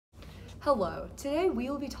Hello, today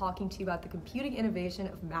we will be talking to you about the computing innovation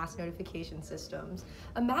of mass notification systems.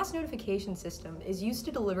 A mass notification system is used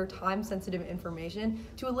to deliver time-sensitive information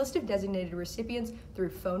to a list of designated recipients through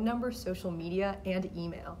phone number, social media, and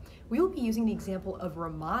email. We will be using the example of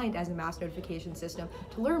Remind as a mass notification system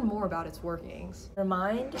to learn more about its workings.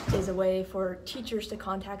 Remind is a way for teachers to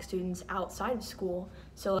contact students outside of school.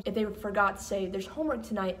 So if they forgot to say there's homework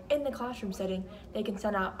tonight in the classroom setting, they can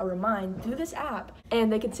send out a remind through this app,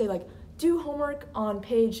 and they can say do homework on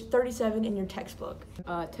page 37 in your textbook.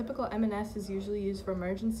 Typical MNS is usually used for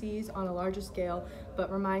emergencies on a larger scale,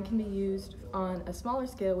 but Remind can be used on a smaller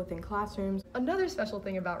scale within classrooms. Another special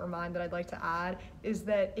thing about Remind that I'd like to add is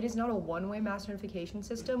that it is not a one-way mass notification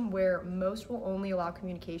system where most will only allow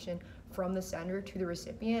communication from the sender to the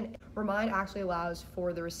recipient. Remind actually allows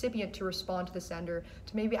for the recipient to respond to the sender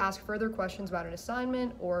to maybe ask further questions about an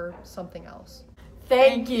assignment or something else.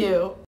 Thank you.